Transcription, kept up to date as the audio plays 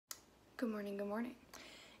Good morning, good morning.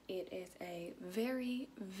 It is a very,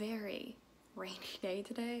 very rainy day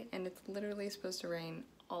today, and it's literally supposed to rain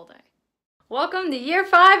all day. Welcome to year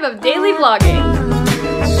 5 of daily vlogging.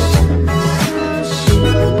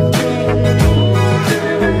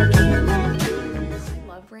 I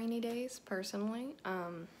love rainy days, personally.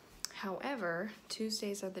 However,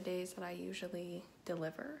 Tuesdays are the days that I usually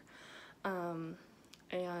deliver.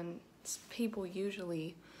 And people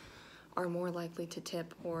usually are more likely to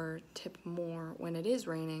tip or tip more when it is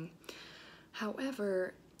raining.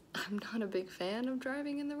 However, I'm not a big fan of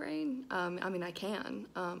driving in the rain. I mean, I can,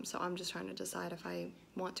 so I'm just trying to decide if I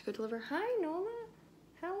want to go deliver. Hi, Nola.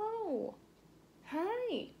 Hello.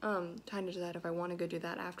 Hi. Trying to decide if I want to go do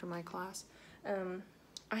that after my class.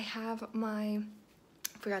 I have my,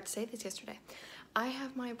 forgot to say this yesterday. I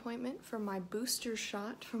have my appointment for my booster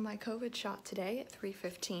shot for my COVID shot today at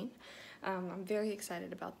 3:15. I'm very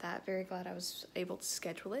excited about that, very glad I was able to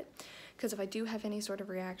schedule it, because if I do have any sort of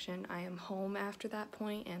reaction, I am home after that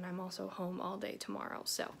point, and I'm also home all day tomorrow,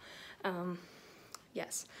 so,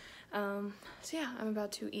 yes. So yeah, I'm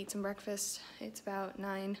about to eat some breakfast. It's about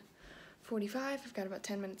 9:45, I've got about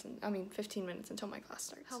 15 minutes until my class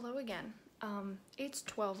starts. Hello again. It's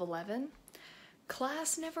 12:11.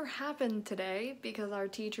 Class never happened today because our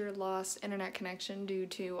teacher lost internet connection due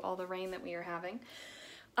to all the rain that we are having.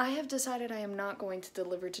 I have decided I am not going to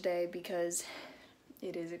deliver today because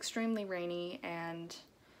it is extremely rainy, and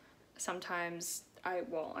sometimes I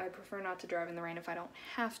prefer not to drive in the rain if I don't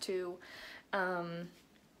have to. And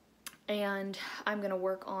I'm gonna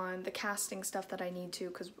work on the casting stuff that I need to,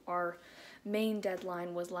 because our main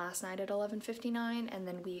deadline was last night at 11:59, and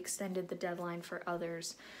then we extended the deadline for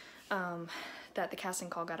others that the casting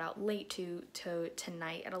call got out late to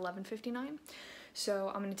tonight at 11:59. So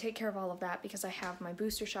I'm going to take care of all of that because I have my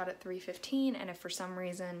booster shot at 3:15, and if for some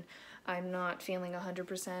reason I'm not feeling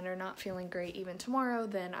 100% or not feeling great even tomorrow,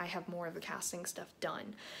 then I have more of the casting stuff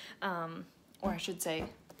done. Or I should say,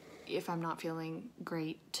 if I'm not feeling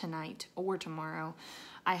great tonight or tomorrow,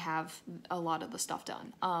 I have a lot of the stuff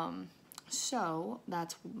done. So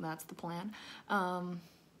that's the plan.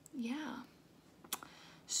 Yeah.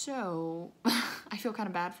 So I feel kind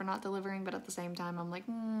of bad for not delivering, but at the same time I'm like,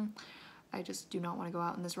 I just do not want to go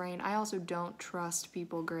out in this rain. I also don't trust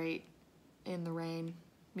people great in the rain,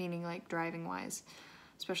 meaning like driving wise,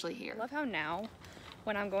 especially here. I love how now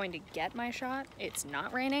when I'm going to get my shot, it's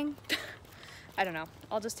not raining. I don't know.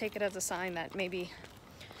 I'll just take it as a sign that maybe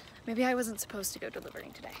I wasn't supposed to go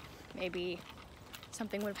delivering today. Maybe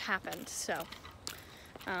something would have happened. So,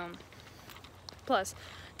 plus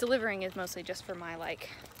delivering is mostly just for my like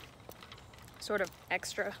sort of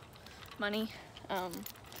extra money,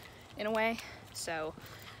 in a way, so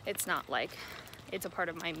it's not like it's a part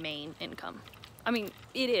of my main income. I mean,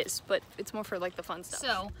 it is, but it's more for like the fun stuff.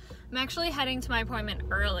 So I'm actually heading to my appointment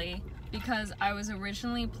early because I was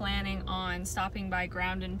originally planning on stopping by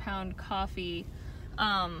Ground and Pound Coffee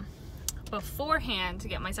beforehand to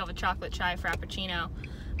get myself a chocolate chai frappuccino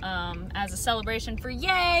as a celebration for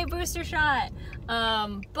yay booster shot,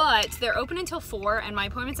 but they're open until 4 and my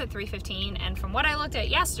appointment's at 3:15, and from what I looked at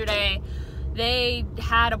yesterday, they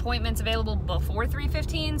had appointments available before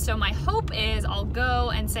 3:15, so my hope is I'll go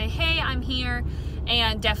and say, hey, I'm here,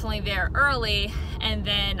 and definitely there early, and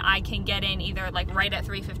then I can get in either like right at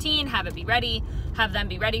 3:15, have it be ready, have them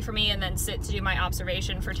be ready for me, and then sit to do my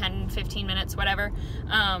observation for 10-15 minutes, whatever,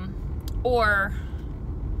 or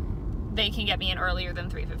they can get me in earlier than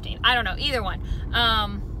 3:15. I don't know, either one.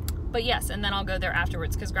 But yes, and then I'll go there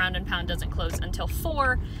afterwards because Ground and Pound doesn't close until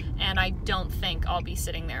 4, and I don't think I'll be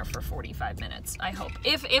sitting there for 45 minutes, I hope.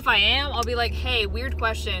 If I am, I'll be like, hey, weird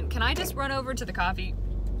question, can I just run over to the coffee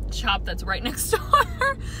shop that's right next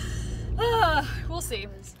door? We'll see. It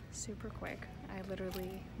was super quick. I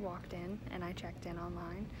literally walked in and I checked in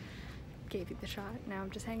online, gave you the shot. Now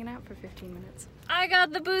I'm just hanging out for 15 minutes. I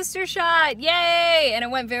got the booster shot, yay! And it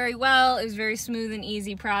went very well. It was a very smooth and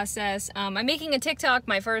easy process. I'm making a TikTok,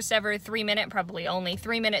 my first ever 3-minute, probably only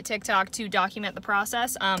 3-minute TikTok to document the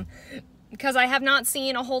process, because I have not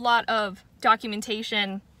seen a whole lot of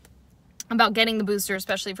documentation about getting the booster,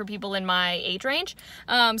 especially for people in my age range.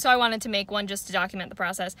 So I wanted to make one just to document the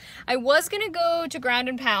process. I was gonna go to Ground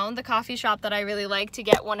and Pound, the coffee shop that I really like, to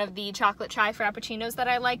get one of the chocolate chai frappuccinos that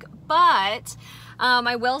I like, but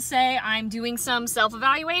I will say I'm doing some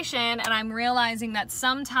self-evaluation, and I'm realizing that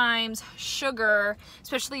sometimes sugar,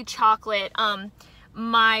 especially chocolate,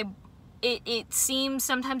 it seems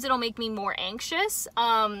sometimes it'll make me more anxious.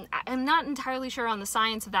 I'm not entirely sure on the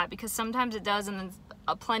science of that, because sometimes it does and then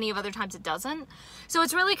plenty of other times it doesn't. So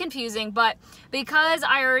it's really confusing, but because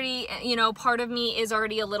I already, you know, part of me is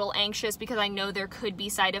already a little anxious because I know there could be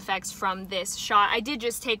side effects from this shot. I did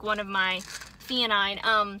just take one of my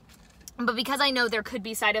theanine, but because I know there could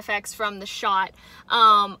be side effects from the shot,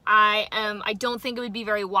 I don't think it would be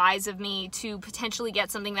very wise of me to potentially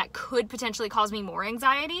get something that could potentially cause me more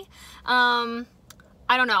anxiety.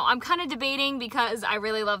 I don't know. I'm kind of debating because I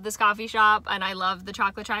really love this coffee shop and I love the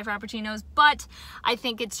chocolate chai frappuccinos, but I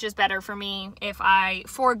think it's just better for me if I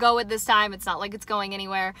forego it this time. It's not like it's going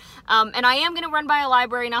anywhere. And I am going to run by a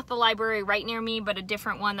library, not the library right near me, but a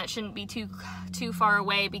different one that shouldn't be too far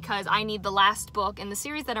away because I need the last book in the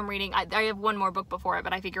series that I'm reading. I have one more book before it,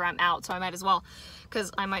 but I figure I'm out, so I might as well,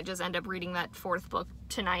 because I might just end up reading that 4th book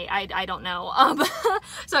tonight. I don't know.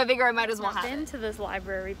 So I figure I might as well have it. I've been to this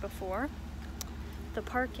library before. The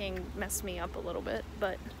parking messed me up a little bit,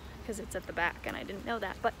 but because it's at the back and I didn't know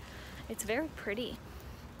that, but it's very pretty.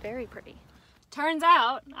 Very pretty. Turns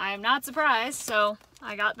out, I am not surprised, so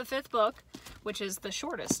I got the 5th book, which is the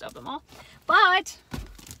shortest of them all. But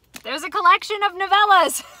there's a collection of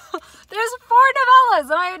novellas. There's 4 novellas,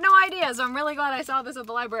 and I had no idea, so I'm really glad I saw this at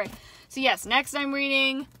the library. So yes, next I'm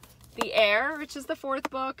reading The Heir, which is the 4th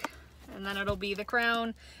book, and then it'll be The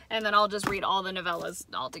Crown, and then I'll just read all the novellas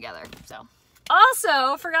all together, so.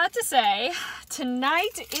 Also, forgot to say,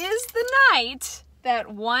 tonight is the night that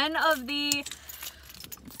one of the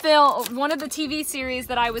TV series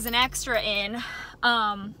that I was an extra in,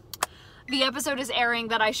 the episode is airing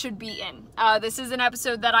that I should be in. This is an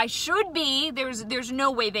episode that I should be. There's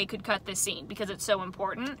no way they could cut this scene because it's so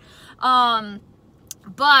important.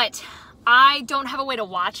 But I don't have a way to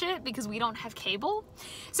watch it because we don't have cable.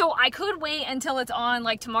 So I could wait until it's on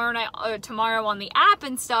like tomorrow night or tomorrow on the app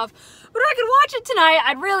and stuff, but I could watch it tonight.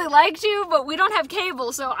 I'd really like to, but we don't have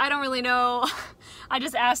cable, so I don't really know. I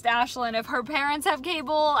just asked Ashlyn if her parents have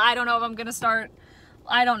cable. I don't know if I'm gonna start.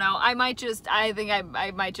 I don't know. I might just, I think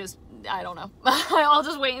I might just, I don't know. I'll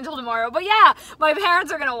just wait until tomorrow. But yeah, my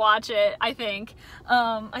parents are gonna watch it, I think.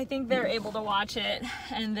 I think they're able to watch it,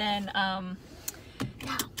 and then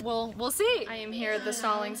yeah, we'll see. I am here at the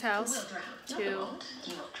Stallings house to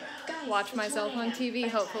watch myself on TV,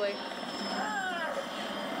 hopefully.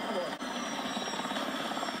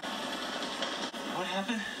 What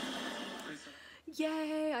happened?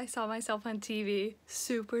 Yay, I saw myself on TV.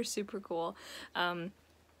 Super, super cool.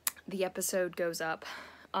 The episode goes up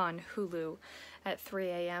on Hulu at 3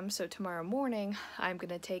 a.m. So tomorrow morning, I'm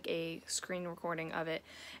gonna take a screen recording of it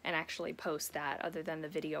and actually post that, other than the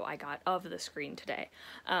video I got of the screen today.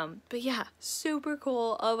 But yeah, super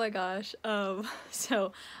cool. Oh my gosh.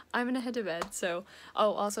 So I'm gonna head to bed. So,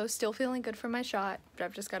 oh, also still feeling good from my shot, but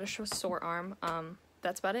I've just got a sore arm.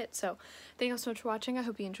 That's about it. So thank you all so much for watching. I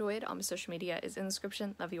hope you enjoyed. All my social media is in the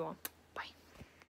description. Love you all.